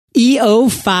EO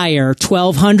Fire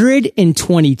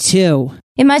 1222.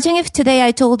 Imagine if today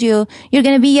I told you you're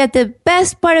going to be at the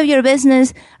best part of your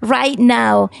business right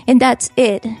now, and that's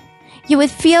it. You would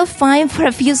feel fine for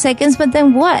a few seconds, but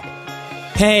then what?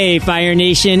 Hey, Fire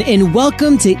Nation, and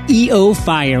welcome to EO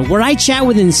Fire, where I chat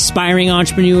with inspiring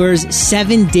entrepreneurs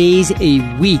 7 days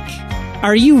a week.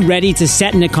 Are you ready to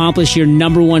set and accomplish your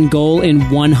number one goal in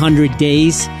 100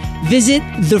 days? Visit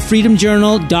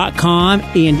thefreedomjournal.com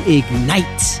and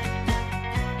ignite.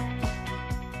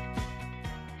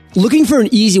 Looking for an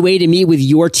easy way to meet with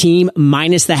your team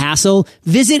minus the hassle?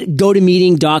 Visit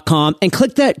gotomeeting.com and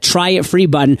click the Try It Free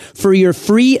button for your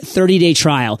free 30-day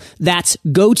trial. That's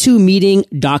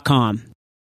gotomeeting.com.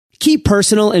 Keep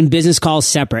personal and business calls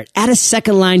separate. Add a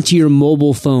second line to your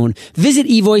mobile phone. Visit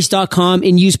evoice.com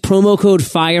and use promo code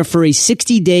FIRE for a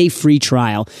 60-day free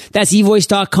trial. That's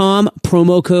evoice.com,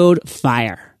 promo code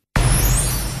FIRE.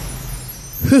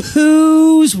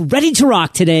 Who's ready to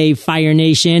rock today, Fire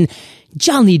Nation?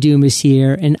 John Lee Dumas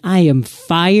here, and I am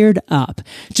fired up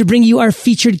to bring you our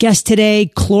featured guest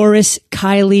today, Cloris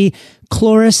Kylie.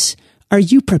 Cloris, are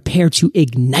you prepared to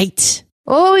ignite?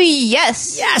 Oh,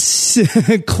 yes. Yes.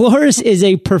 Cloris is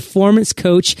a performance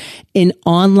coach and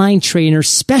online trainer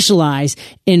specialized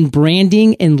in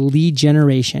branding and lead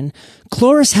generation.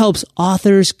 Cloris helps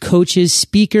authors, coaches,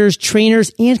 speakers,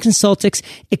 trainers, and consultants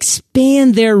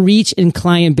expand their reach and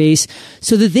client base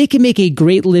so that they can make a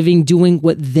great living doing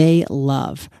what they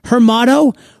love. Her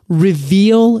motto,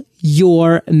 reveal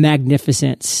your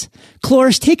magnificence.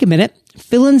 Cloris, take a minute,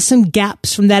 fill in some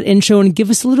gaps from that intro and give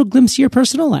us a little glimpse of your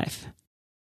personal life.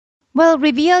 Well,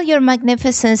 reveal your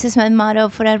magnificence is my motto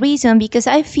for a reason, because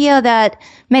I feel that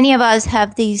many of us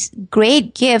have these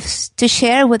great gifts to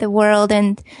share with the world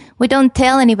and we don't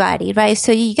tell anybody, right?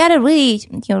 So you got to really,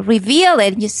 reveal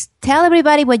it. Just tell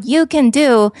everybody what you can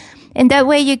do. And that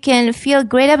way you can feel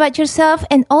great about yourself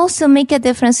and also make a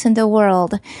difference in the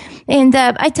world. And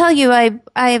I tell you, I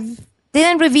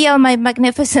didn't reveal my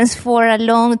magnificence for a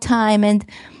long time. And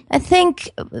I think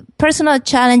personal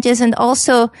challenges and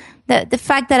also the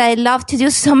fact that I love to do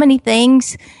so many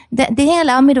things that they didn't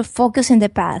allow me to focus in the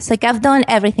past. Like I've done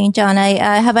everything, John.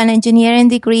 I have an engineering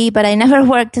degree, but I never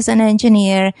worked as an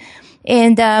engineer.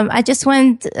 And I just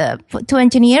went to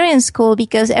engineering school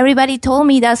because everybody told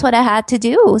me that's what I had to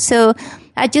do. So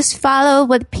I just followed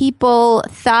what people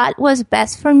thought was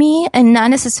best for me and not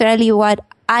necessarily what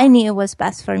I knew was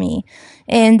best for me.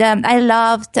 And I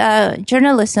loved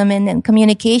journalism and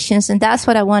communications, and that's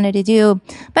what I wanted to do.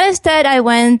 But instead, I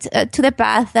went to the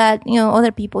path that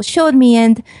other people showed me.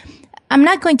 And I'm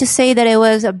not going to say that it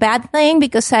was a bad thing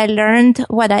because I learned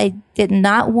what I did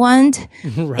not want.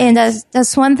 Right. And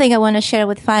that's one thing I want to share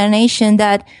with Fire Nation,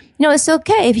 that it's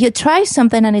okay if you try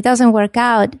something and it doesn't work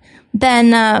out.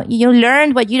 Then you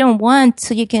learn what you don't want,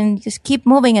 so you can just keep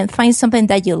moving and find something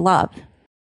that you love.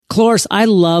 Cloris, I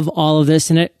love all of this,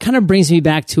 and it kind of brings me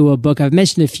back to a book I've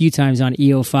mentioned a few times on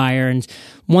EO Fire, and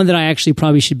one that I actually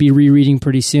probably should be rereading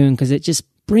pretty soon because it just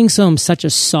brings home such a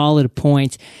solid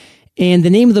point. And the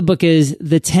name of the book is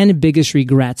The 10 Biggest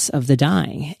Regrets of the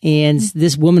Dying. And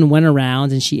this woman went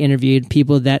around and she interviewed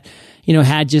people that,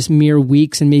 had just mere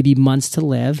weeks and maybe months to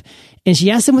live. And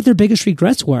she asked them what their biggest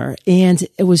regrets were. And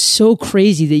it was so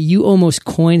crazy that you almost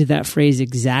coined that phrase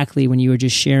exactly when you were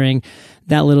just sharing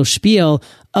that little spiel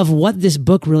of what this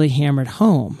book really hammered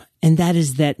home. And that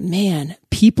is that, man,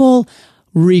 people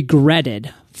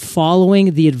regretted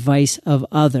following the advice of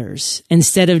others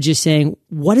instead of just saying,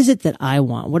 what is it that I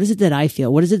want? What is it that I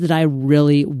feel? What is it that I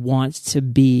really want to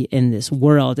be in this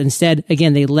world? Instead,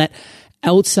 again, they let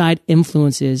outside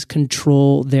influences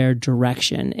control their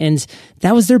direction. And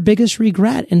that was their biggest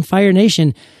regret. In Fire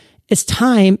Nation, it's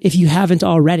time, if you haven't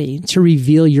already, to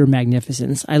reveal your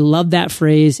magnificence. I love that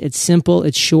phrase. It's simple,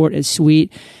 it's short, it's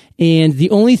sweet. And the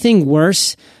only thing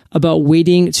worse about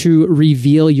waiting to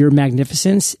reveal your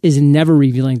magnificence is never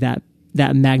revealing that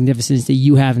magnificence that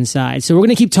you have inside. So we're going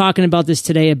to keep talking about this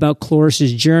today, about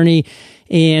Cloris's journey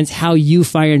and how you,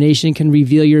 Fire Nation, can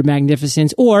reveal your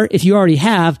magnificence, or if you already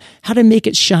have, how to make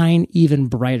it shine even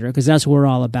brighter, because that's what we're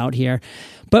all about here.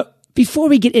 But before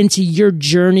we get into your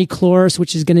journey, Cloris,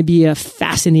 which is going to be a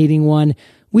fascinating one,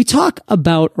 we talk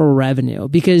about revenue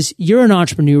because you're an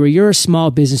entrepreneur, you're a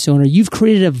small business owner, you've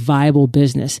created a viable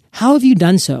business. How have you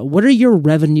done so? What are your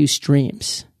revenue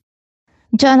streams?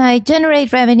 John, I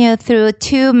generate revenue through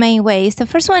two main ways. The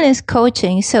first one is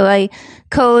coaching. So I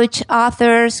coach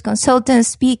authors, consultants,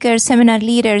 speakers, seminar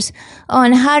leaders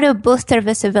on how to boost their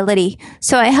visibility.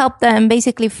 So I help them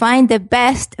basically find the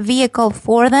best vehicle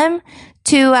for them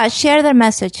to share their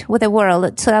message with the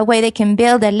world. So that way they can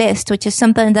build a list, which is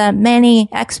something that many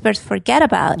experts forget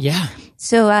about. Yeah.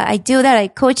 So I do that. I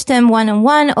coach them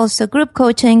one-on-one, also group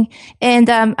coaching, and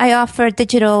I offer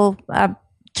digital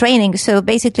training. So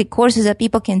basically courses that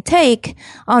people can take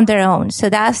on their own. So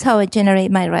that's how I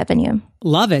generate my revenue.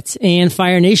 Love it. And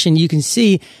Fire Nation, you can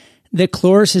see that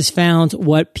Cloris has found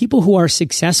what people who are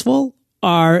successful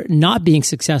are not being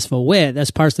successful with as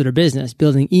parts of their business,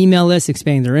 building email lists,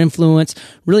 expanding their influence,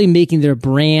 really making their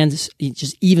brands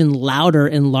just even louder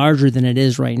and larger than it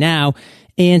is right now.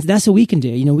 And that's what we can do.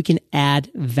 You know, we can add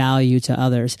value to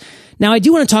others. Now, I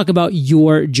do want to talk about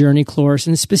your journey, Cloris,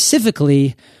 and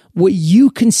specifically what you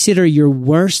consider your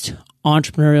worst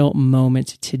entrepreneurial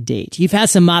moment to date. You've had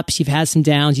some ups, you've had some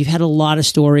downs, you've had a lot of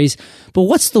stories, but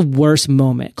what's the worst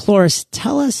moment? Cloris,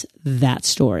 tell us that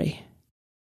story.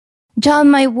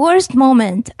 John, my worst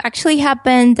moment actually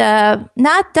happened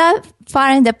not that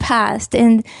far in the past,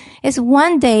 and it's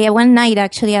one night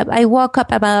actually. I woke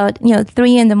up about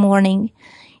 3 a.m,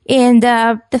 and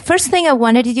the first thing I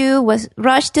wanted to do was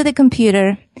rush to the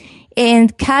computer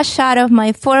and cash out of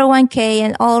my 401k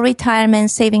and all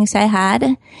retirement savings I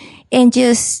had, and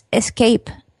just escape.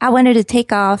 I wanted to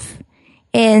take off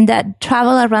and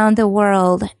travel around the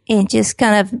world and just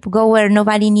kind of go where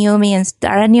nobody knew me and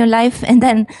start a new life. And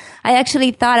then I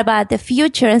actually thought about the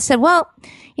future and said, well,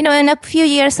 in a few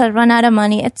years I'll run out of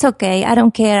money. It's okay. I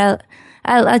don't care.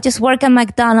 I'll just work at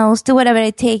McDonald's, do whatever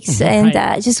it takes, and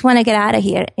just want to get out of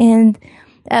here. And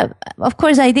of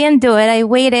course, I didn't do it. I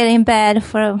waited in bed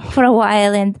for a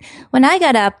while, and when I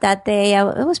got up that day, I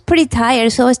was pretty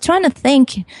tired. So I was trying to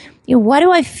think, why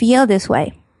do I feel this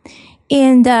way?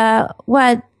 And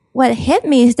what hit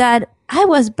me is that I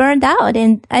was burned out,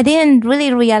 and I didn't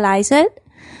really realize it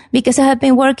because I had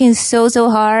been working so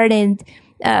hard, and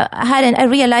I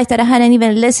realized that I hadn't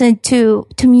even listened to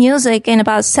music in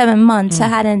about 7 months. I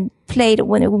hadn't played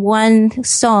one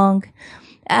song.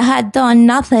 I had done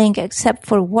nothing except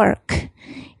for work.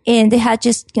 And they had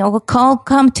just,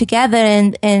 come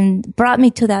together and brought me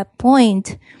to that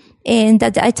point. And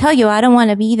I tell you, I don't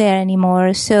want to be there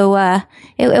anymore. So,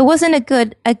 it wasn't a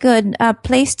good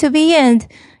place to be. And,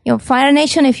 Fire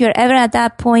Nation, if you're ever at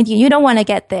that point, you don't want to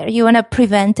get there. You want to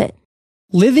prevent it.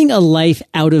 Living a life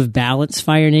out of balance,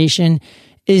 Fire Nation,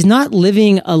 is not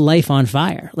living a life on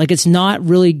fire. Like, it's not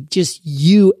really just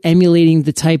you emulating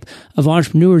the type of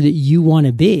entrepreneur that you want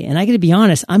to be. And I got to be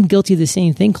honest, I'm guilty of the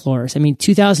same thing, Cloris. I mean,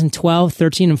 2012,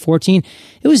 13, and 14,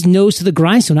 it was nose to the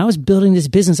grindstone. I was building this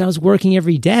business. I was working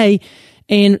every day.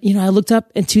 And, I looked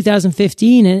up in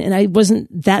 2015 and I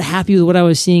wasn't that happy with what I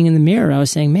was seeing in the mirror. I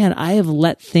was saying, man, I have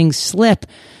let things slip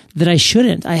that I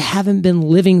shouldn't. I haven't been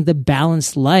living the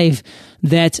balanced life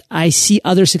that I see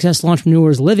other successful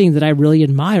entrepreneurs living that I really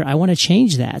admire. I want to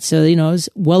change that. So, it was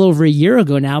well over a year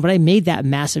ago now, but I made that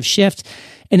massive shift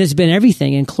and it's been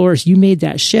everything. And Cloris, you made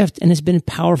that shift and it's been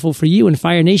powerful for you. And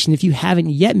Fire Nation, if you haven't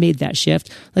yet made that shift,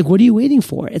 like, what are you waiting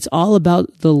for? It's all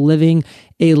about the living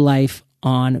a life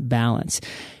on balance.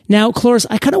 Now, Cloris,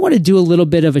 I kind of want to do a little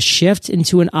bit of a shift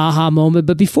into an aha moment.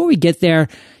 But before we get there,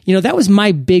 that was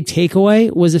my big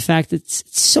takeaway, was the fact that it's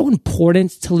so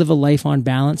important to live a life on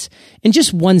balance. In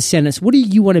just one sentence, what do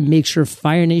you want to make sure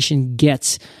Fire Nation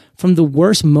gets from the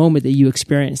worst moment that you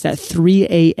experienced, that 3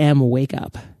 a.m. wake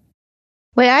up?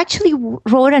 Well, I actually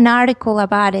wrote an article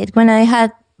about it. When I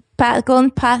had gone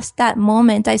past that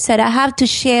moment, I said, I have to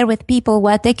share with people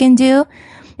what they can do.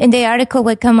 And the article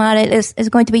would come out, is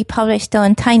going to be published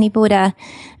on Tiny Buddha,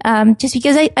 just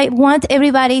because I want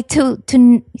everybody to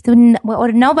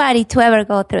or nobody to ever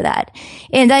go through that.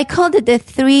 And I called it the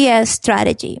 3S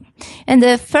strategy. And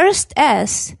the first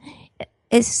S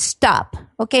is stop.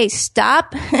 Okay,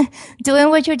 stop doing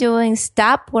what you're doing.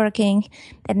 Stop working.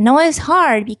 I know it's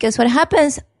hard because what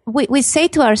happens, we say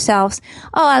to ourselves,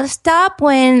 oh, I'll stop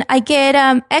when I get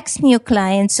X new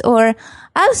clients, or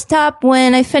I'll stop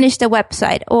when I finish the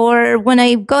website, or when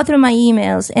I go through my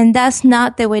emails. And that's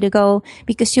not the way to go,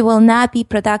 because you will not be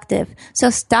productive. So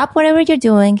stop whatever you're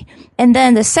doing. And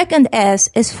then the second S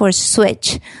is for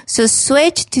switch. So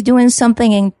switch to doing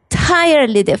something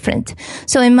entirely different.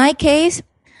 So in my case,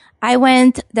 I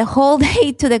went the whole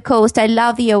day to the coast. I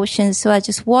love the ocean. So I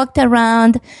just walked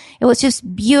around. It was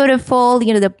just beautiful.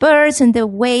 The birds and the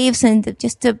waves and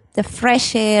just the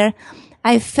fresh air.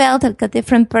 I felt like a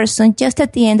different person just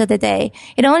at the end of the day.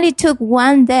 It only took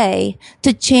one day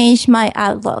to change my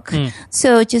outlook.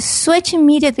 So just switch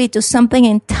immediately to something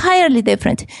entirely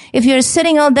different. If you're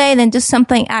sitting all day, then do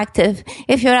something active.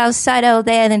 If you're outside all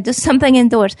day, then do something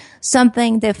indoors,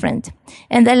 something different.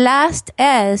 And the last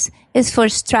S is for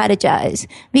strategize.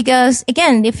 Because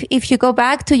again, if you go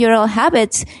back to your old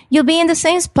habits, you'll be in the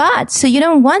same spot. So you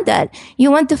don't want that.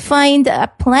 You want to find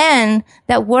a plan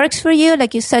that works for you,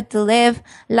 like you said, to live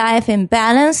life in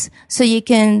balance so you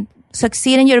can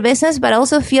succeed in your business, but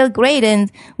also feel great.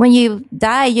 And when you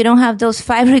die, you don't have those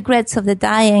 5 regrets of the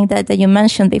dying that you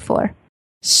mentioned before.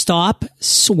 Stop,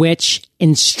 switch,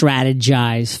 and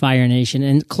strategize, Fire Nation.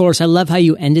 And Cloris, I love how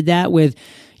you ended that with,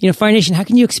 Fire Nation, how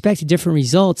can you expect different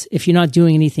results if you're not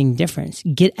doing anything different?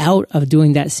 Get out of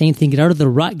doing that same thing. Get out of the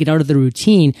rut. Get out of the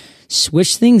routine.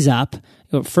 Switch things up.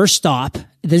 First stop,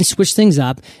 then switch things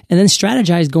up, and then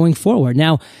strategize going forward.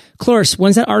 Now, Cloris,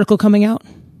 when's that article coming out?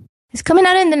 It's coming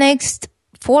out in the next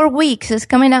 4 weeks. It's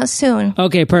coming out soon.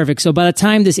 Okay, perfect. So by the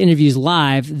time this interview is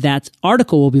live, that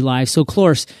article will be live. So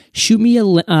Cloris, shoot me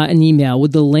an email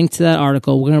with the link to that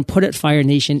article. We're going to put it, Fire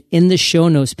Nation, in the show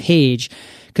notes page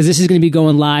because this is going to be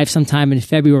going live sometime in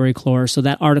February, Cloris. So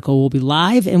that article will be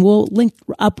live and we'll link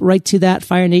up right to that,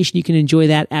 Fire Nation. You can enjoy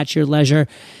that at your leisure.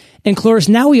 And Cloris,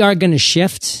 now we are going to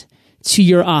shift to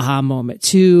your aha moment,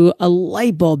 to a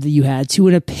light bulb that you had, to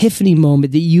an epiphany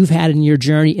moment that you've had in your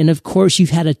journey. And of course,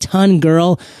 you've had a ton,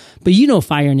 girl. But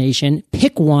Fire Nation,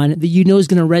 pick one that you know is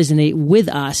going to resonate with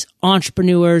us,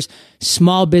 entrepreneurs,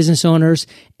 small business owners,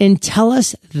 and tell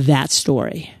us that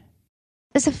story.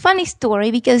 It's a funny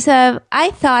story because I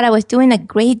thought I was doing a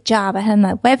great job. I had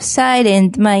my website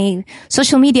and my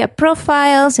social media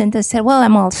profiles, and I said, well,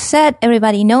 I'm all set.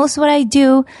 Everybody knows what I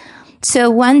do.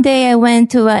 So one day I went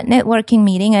to a networking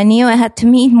meeting. I knew I had to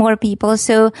meet more people.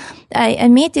 So I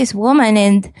met this woman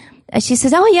and she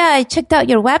says, oh yeah, I checked out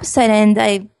your website and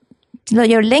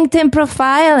your LinkedIn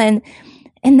profile.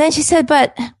 And then she said,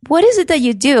 but what is it that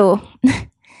you do?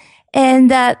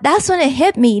 And that's when it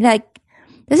hit me. Like,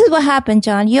 this is what happened,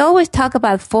 John. You always talk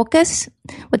about focus,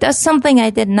 but that's something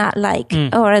I did not like.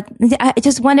 Or I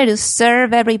just wanted to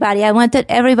serve everybody. I wanted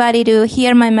everybody to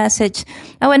hear my message.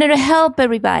 I wanted to help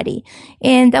everybody.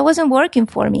 And that wasn't working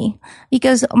for me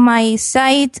because my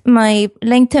site, my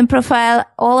LinkedIn profile,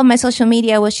 all of my social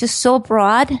media was just so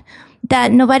broad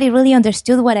that nobody really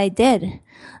understood what I did.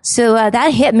 So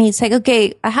that hit me. It's like,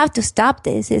 okay, I have to stop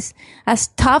this. It's as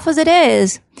tough as it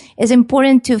is. It's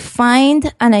important to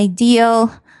find an ideal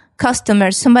customer,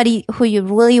 somebody who you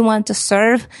really want to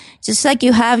serve. Just like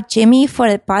you have Jimmy for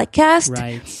the podcast.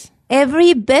 Right.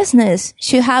 Every business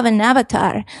should have an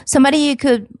avatar. Somebody you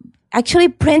could actually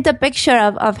print a picture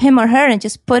of him or her and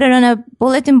just put it on a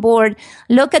bulletin board.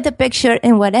 Look at the picture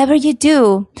and whatever you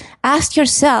do, ask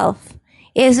yourself,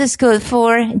 is this good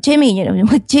for Jimmy?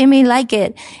 Would Jimmy like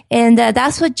it? And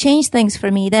that's what changed things for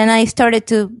me. Then I started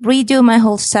to redo my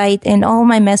whole site and all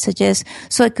my messages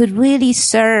so I could really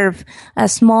serve a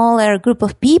smaller group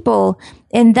of people.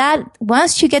 And that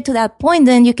once you get to that point,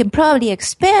 then you can probably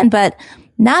expand, but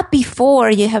not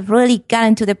before you have really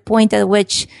gotten to the point at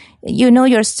which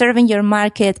you're serving your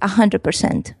market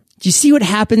 100%. Do you see what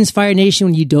happens, Fire Nation,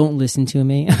 when you don't listen to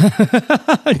me?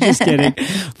 Just kidding.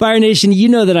 Fire Nation, you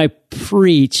know that I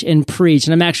preach and preach.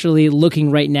 And I'm actually looking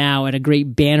right now at a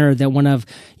great banner that one of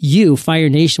you, Fire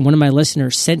Nation, one of my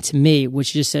listeners sent to me,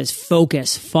 which just says,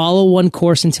 focus, follow one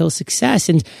course until success.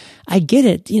 And I get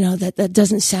it. That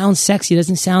doesn't sound sexy. It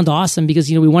doesn't sound awesome because,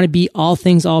 we want to be all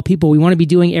things, all people. We want to be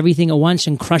doing everything at once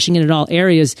and crushing it in all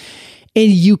areas. And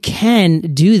you can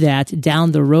do that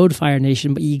down the road, Fire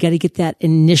Nation, but you got to get that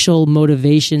initial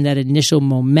motivation, that initial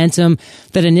momentum,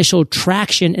 that initial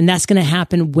traction. And that's going to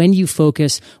happen when you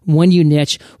focus, when you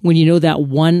niche, when you know that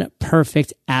one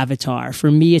perfect avatar. For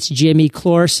me, it's Jimmy.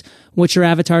 Cloris, what's your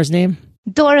avatar's name?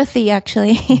 Dorothy,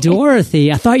 actually.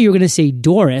 Dorothy. I thought you were going to say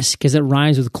Doris because it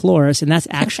rhymes with Cloris, and that's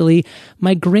actually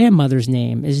my grandmother's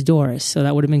name is Doris, so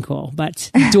that would have been cool.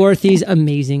 But Dorothy's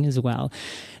amazing as well.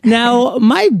 Now,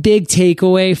 my big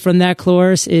takeaway from that,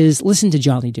 Cloris, is listen to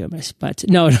John Lee Dumas. But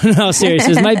no,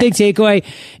 seriously. My big takeaway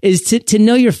is to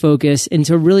know your focus and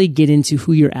to really get into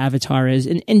who your avatar is.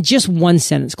 And in just one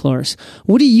sentence, Cloris,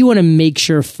 what do you want to make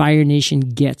sure Fire Nation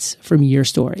gets from your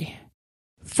story?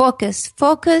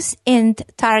 Focus and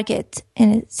target.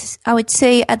 And I would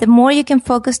say the more you can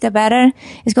focus, the better.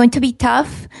 It's going to be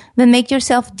tough, but make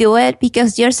yourself do it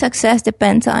because your success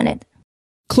depends on it.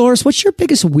 Cloris, what's your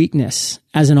biggest weakness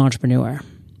as an entrepreneur?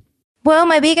 Well,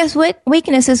 my biggest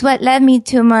weakness is what led me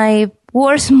to my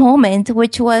worst moment,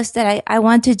 which was that I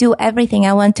want to do everything.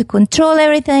 I want to control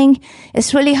everything.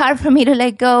 It's really hard for me to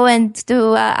let go and to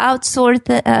outsource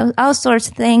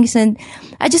things. And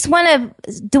I just want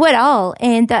to do it all.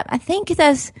 And I think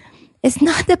it's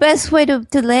not the best way to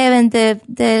live and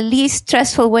the least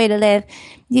stressful way to live.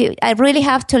 I really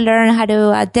have to learn how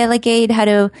to delegate, how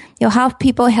to have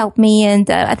people help me. And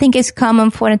I think it's common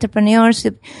for entrepreneurs.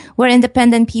 We're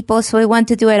independent people, so we want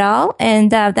to do it all. And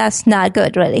that's not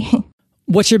good, really.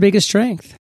 What's your biggest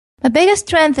strength? My biggest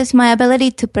strength is my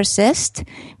ability to persist,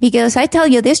 because I tell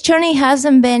you, this journey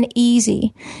hasn't been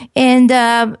easy. And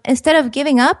instead of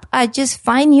giving up, I just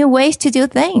find new ways to do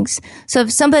things. So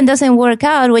if something doesn't work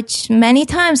out, which many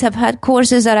times I've had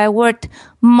courses that I worked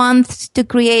months to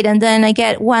create, and then I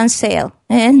get one sale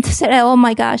and said, oh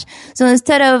my gosh. So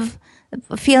instead of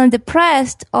feeling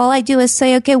depressed, all I do is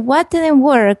say, okay, what didn't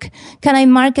work? Can I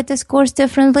market this course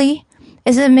differently?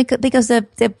 Is it because the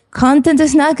content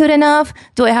is not good enough?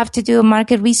 Do I have to do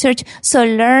market research? So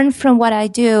learn from what I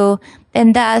do.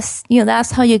 And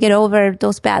that's how you get over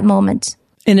those bad moments.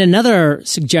 And another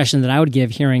suggestion that I would give,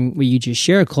 hearing what you just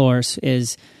shared, Cloris,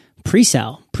 is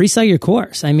pre-sell your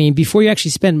course. I mean, before you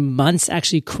actually spend months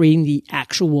actually creating the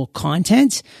actual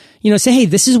content, say, hey,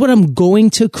 this is what I'm going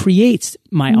to create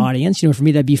my audience. For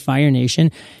me, that'd be Fire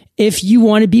Nation. If you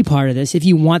want to be part of this, if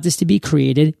you want this to be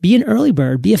created, be an early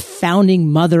bird, be a founding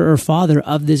mother or father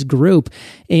of this group,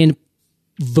 and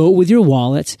vote with your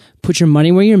wallet, put your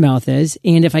money where your mouth is.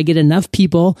 And if I get enough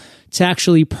people to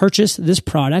actually purchase this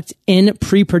product in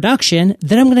pre-production,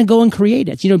 then I'm going to go and create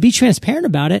it. Be transparent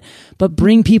about it, but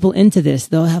bring people into this.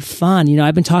 They'll have fun.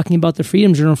 I've been talking about the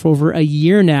Freedom Journal for over a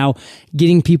year now,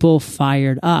 getting people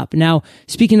fired up. Now,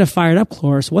 speaking of fired up,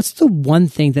 Cloris, what's the one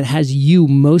thing that has you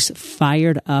most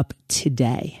fired up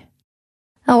today?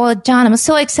 Oh, well, John, I'm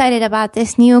so excited about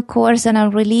this new course that I'm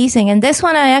releasing. And this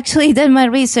one, I actually did my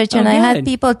research and I had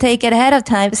people take it ahead of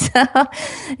time. So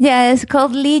yeah, it's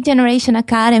called Lead Generation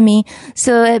Academy.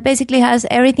 So it basically has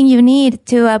everything you need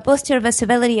to boost your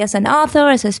visibility as an author,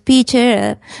 as a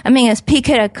speaker,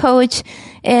 a coach.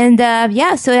 And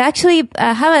so I actually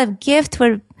have a gift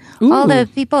for all the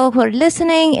people who are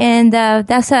listening. And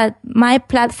that's at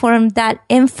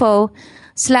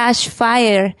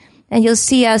myplatform.info/fire. And you'll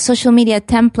see a social media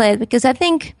template, because I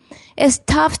think it's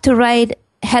tough to write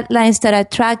headlines that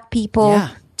attract people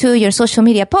to your social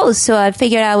media posts. So I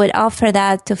figured I would offer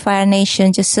that to Fire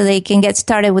Nation just so they can get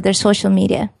started with their social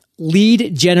media.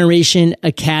 Lead Generation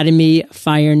Academy,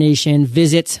 Fire Nation.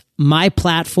 Visit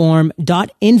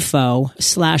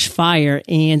myplatform.info/fire.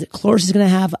 And Cloris is going to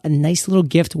have a nice little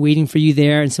gift waiting for you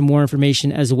there and some more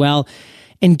information as well.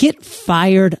 And get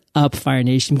fired up, Fire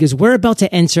Nation, because we're about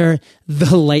to enter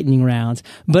the lightning round.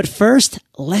 But first,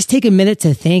 let's take a minute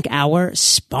to thank our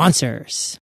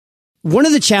sponsors. One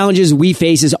of the challenges we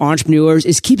face as entrepreneurs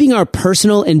is keeping our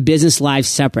personal and business lives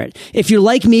separate. If you're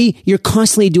like me, you're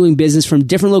constantly doing business from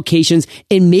different locations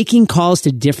and making calls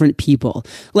to different people.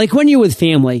 Like when you're with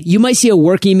family, you might see a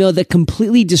work email that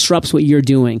completely disrupts what you're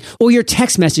doing, or your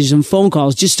text messages and phone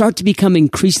calls just start to become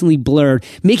increasingly blurred,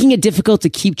 making it difficult to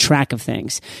keep track of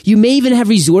things. You may even have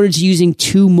resorted to using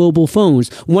 2 mobile phones,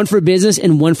 one for business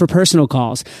and one for personal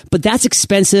calls, but that's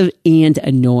expensive and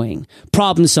annoying.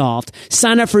 Problem solved.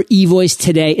 Sign up for eVoice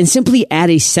today and simply add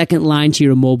a second line to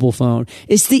your mobile phone.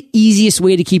 It's the easiest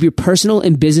way to keep your personal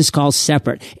and business calls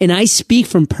separate, and I speak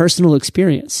from personal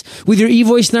experience. With your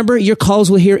eVoice number, your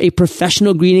calls will hear a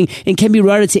professional greeting and can be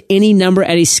routed to any number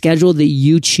at a schedule that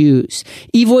you choose.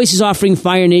 eVoice is offering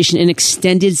Fire Nation an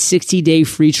extended 60-day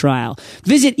free trial.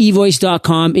 Visit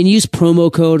eVoice.com and use promo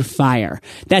code FIRE.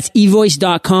 That's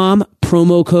eVoice.com,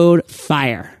 promo code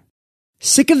FIRE.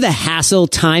 Sick of the hassle,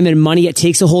 time, and money it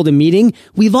takes to hold a meeting?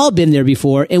 We've all been there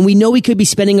before, and we know we could be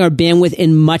spending our bandwidth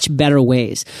in much better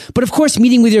ways. But of course,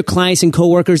 meeting with your clients and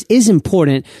coworkers is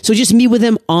important, so just meet with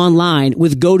them online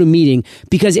with GoToMeeting,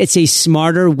 because it's a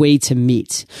smarter way to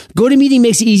meet. GoToMeeting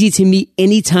makes it easy to meet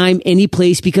anytime, any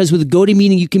place, because with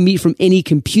GoToMeeting, you can meet from any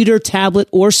computer, tablet,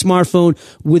 or smartphone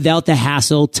without the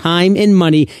hassle, time, and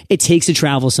money it takes to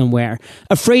travel somewhere.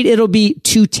 Afraid it'll be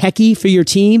too techie for your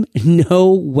team?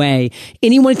 No way.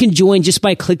 Anyone can join just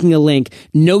by clicking a link.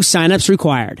 No signups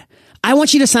required. I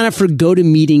want you to sign up for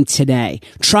GoToMeeting today.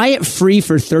 Try it free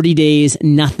for 30 days,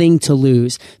 nothing to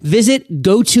lose. Visit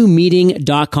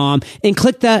gotomeeting.com and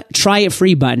click the try it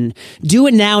free button. Do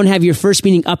it now and have your first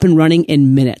meeting up and running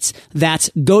in minutes. That's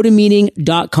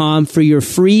gotomeeting.com for your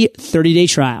free 30-day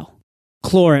trial.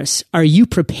 Cloris, are you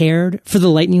prepared for the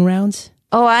lightning rounds?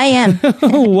 Oh, I am.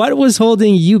 What was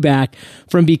holding you back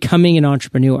from becoming an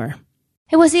entrepreneur?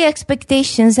 It was the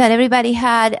expectations that everybody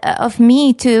had of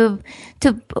me to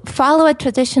follow a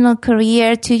traditional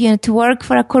career, to work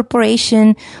for a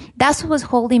corporation. That's what was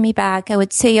holding me back. I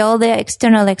would say all the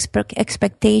external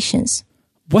expectations.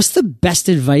 What's the best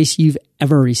advice you've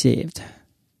ever received?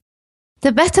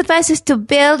 The best advice is to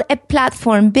build a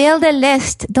platform, build a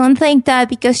list. Don't think that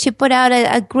because you put out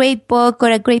a great book or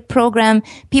a great program,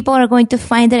 people are going to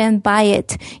find it and buy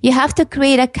it. You have to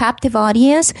create a captive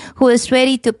audience who is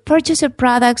ready to purchase your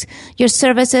products, your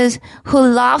services, who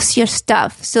loves your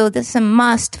stuff. So this is a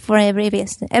must for every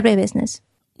business.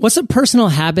 What's a personal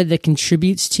habit that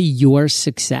contributes to your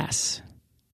success?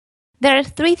 There are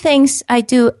 3 things I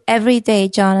do every day,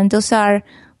 John, and those are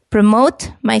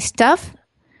promote my stuff,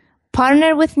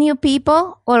 partner with new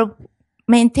people, or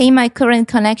maintain my current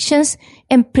connections,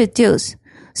 and produce.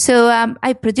 So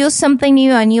I produce something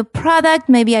new, a new product.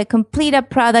 Maybe I complete a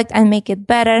product and make it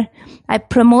better. I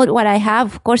promote what I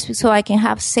have, of course, so I can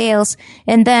have sales.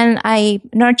 And then I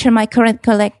nurture my current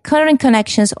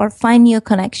connections or find new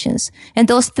connections. And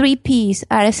those 3 Ps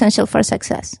are essential for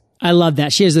success. I love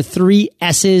that. She has the 3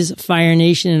 S's, Fire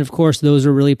Nation. And of course, those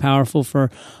are really powerful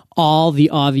for all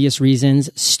the obvious reasons.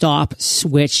 Stop,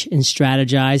 switch, and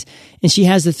strategize. And she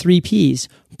has the 3 Ps: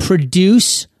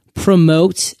 produce,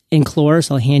 promote, and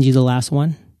Cloris, I'll hand you the last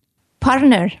one.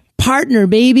 Partner,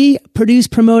 baby. Produce,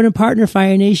 promote, and partner,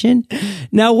 Fire Nation.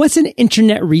 Now, what's an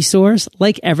internet resource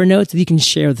like Evernote that you can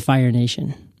share with Fire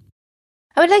Nation?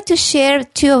 I would like to share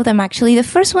 2 of them, actually. The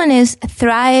first one is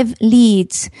Thrive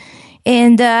Leads.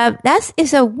 And that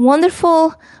is a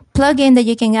wonderful plugin that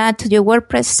you can add to your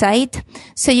WordPress site.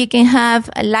 So you can have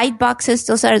light boxes.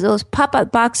 Those are those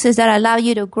pop-up boxes that allow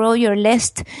you to grow your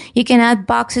list. You can add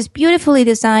boxes beautifully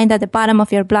designed at the bottom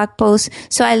of your blog post.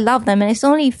 So I love them. And it's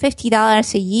only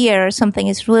 $50 a year or something.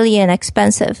 It's really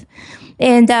inexpensive.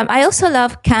 And I also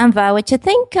love Canva, which I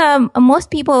think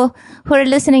most people who are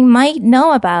listening might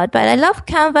know about. But I love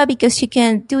Canva because you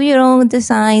can do your own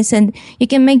designs and you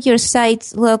can make your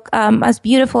sites look as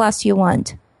beautiful as you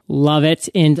want. Love it.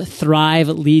 And Thrive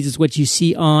Leads is what you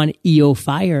see on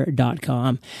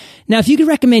eofire.com. Now, if you could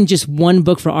recommend just one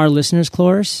book for our listeners,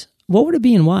 Cloris, what would it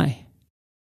be and why?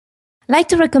 I'd like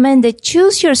to recommend the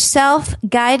Choose Yourself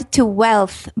Guide to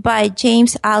Wealth by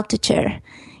James Altucher.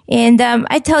 And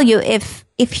I tell you, if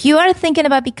you are thinking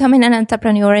about becoming an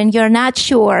entrepreneur and you're not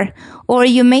sure, or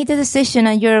you made the decision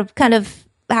and you're kind of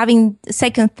having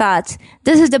second thoughts,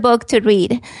 this is the book to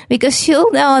read, because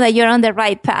you'll know that you're on the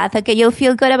right path. Okay, you'll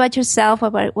feel good about yourself,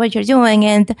 about what you're doing,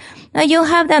 and you'll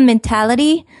have that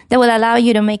mentality that will allow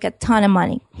you to make a ton of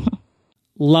money.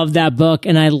 Love that book,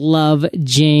 and I love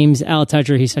James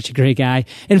Altucher. He's such a great guy.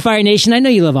 And Fire Nation, I know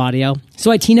you love audio,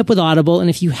 so I teamed up with Audible, and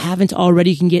if you haven't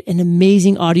already, you can get an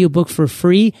amazing audiobook for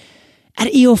free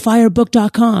at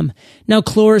eofirebook.com. Now,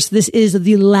 Cloris, this is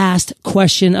the last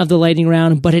question of the lightning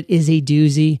round, but it is a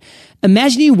doozy.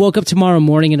 Imagine you woke up tomorrow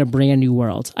morning in a brand new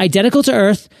world, identical to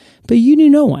Earth, but you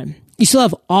knew no one. You still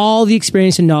have all the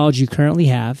experience and knowledge you currently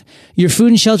have. Your food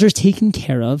and shelter is taken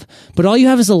care of, but all you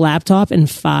have is a laptop and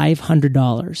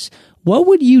 $500. What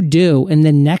would you do in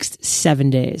the next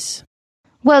 7 days?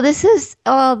 Well, this is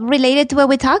related to what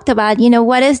we talked about. You know,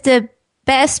 what is the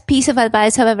best piece of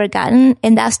advice I've ever gotten,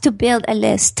 and that's to build a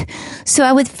list. So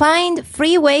I would find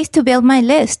free ways to build my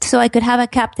list so I could have a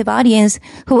captive audience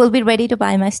who will be ready to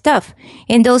buy my stuff.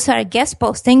 And those are guest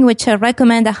posting, which I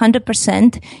recommend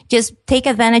 100%. Just take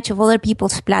advantage of other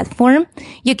people's platform.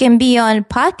 You can be on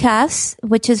podcasts,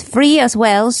 which is free as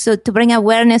well, so to bring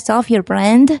awareness of your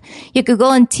brand. You could go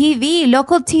on TV,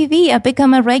 local TV. I've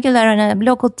become a regular on a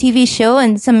local TV show,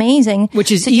 and it's amazing.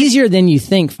 Which is easier than you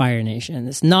think, Fire Nation.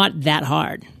 It's not that hard.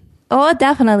 Oh,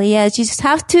 definitely. Yes. You just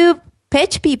have to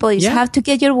pitch people. You just have to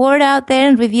get your word out there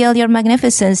and reveal your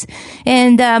magnificence.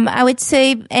 And I would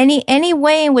say any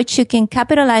way in which you can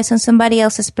capitalize on somebody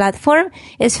else's platform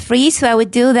is free. So I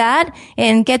would do that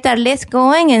and get that list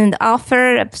going and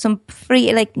offer some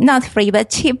free, like not free, but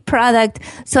cheap product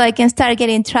so I can start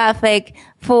getting traffic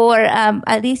for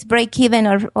at least break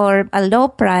even or a low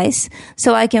price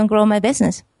so I can grow my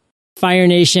business. Fire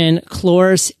Nation,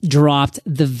 Cloris dropped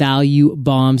the value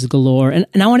bombs galore. And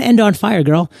I want to end on fire,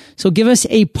 girl. So give us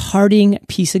a parting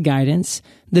piece of guidance,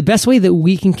 the best way that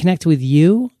we can connect with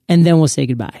you, and then we'll say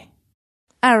goodbye.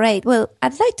 All right. Well,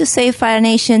 I'd like to say, Fire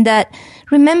Nation, that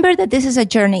remember that this is a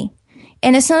journey.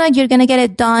 And it's not like you're going to get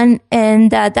it done and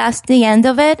that's the end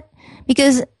of it.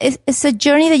 Because it's a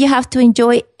journey that you have to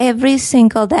enjoy every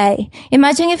single day.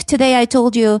 Imagine if today I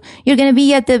told you you're going to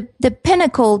be at the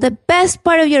pinnacle, the best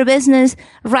part of your business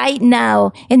right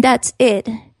now, and that's it.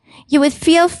 You would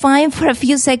feel fine for a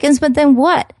few seconds, but then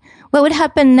what? What would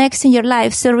happen next in your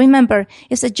life? So remember,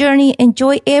 it's a journey.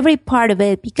 Enjoy every part of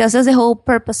it because that's the whole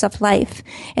purpose of life.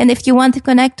 And if you want to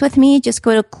connect with me, just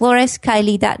go to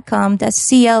ClorisKylie.com. That's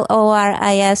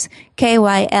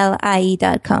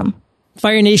ClorisKylie.com.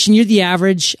 Fire Nation, you're the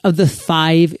average of the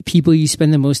 5 people you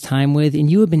spend the most time with, and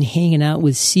you have been hanging out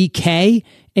with CK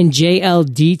and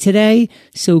JLD today.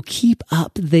 So keep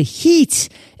up the heat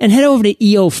and head over to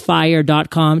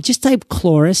eofire.com. Just type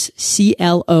Cloris,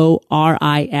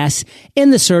 Cloris, in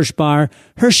the search bar.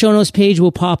 Her show notes page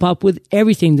will pop up with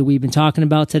everything that we've been talking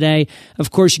about today.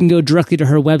 Of course, you can go directly to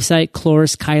her website,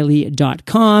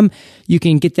 ClorisKylie.com. You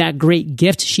can get that great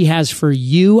gift she has for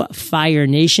you, Fire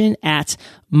Nation, at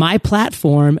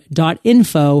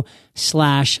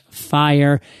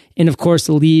myplatform.info/fire. And of course,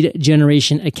 the Lead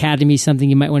Generation Academy, something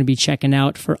you might want to be checking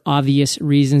out for obvious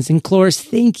reasons. And Cloris,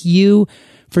 thank you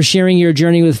for sharing your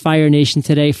journey with Fire Nation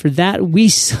today. For that, we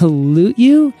salute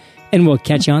you, and we'll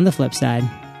catch you on the flip side.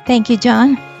 Thank you,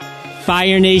 John.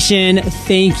 Fire Nation,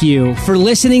 thank you for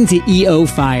listening to EO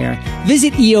Fire.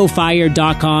 Visit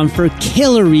eofire.com for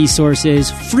killer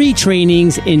resources, free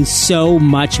trainings, and so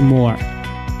much more.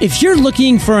 If you're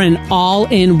looking for an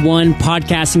all-in-one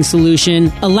podcasting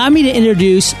solution, allow me to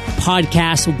introduce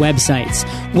podcast websites.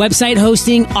 Website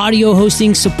hosting, audio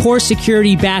hosting, support,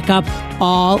 security, backup,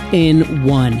 all in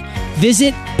one.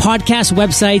 Visit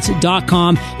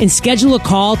podcastwebsites.com and schedule a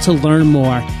call to learn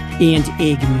more and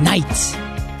ignite.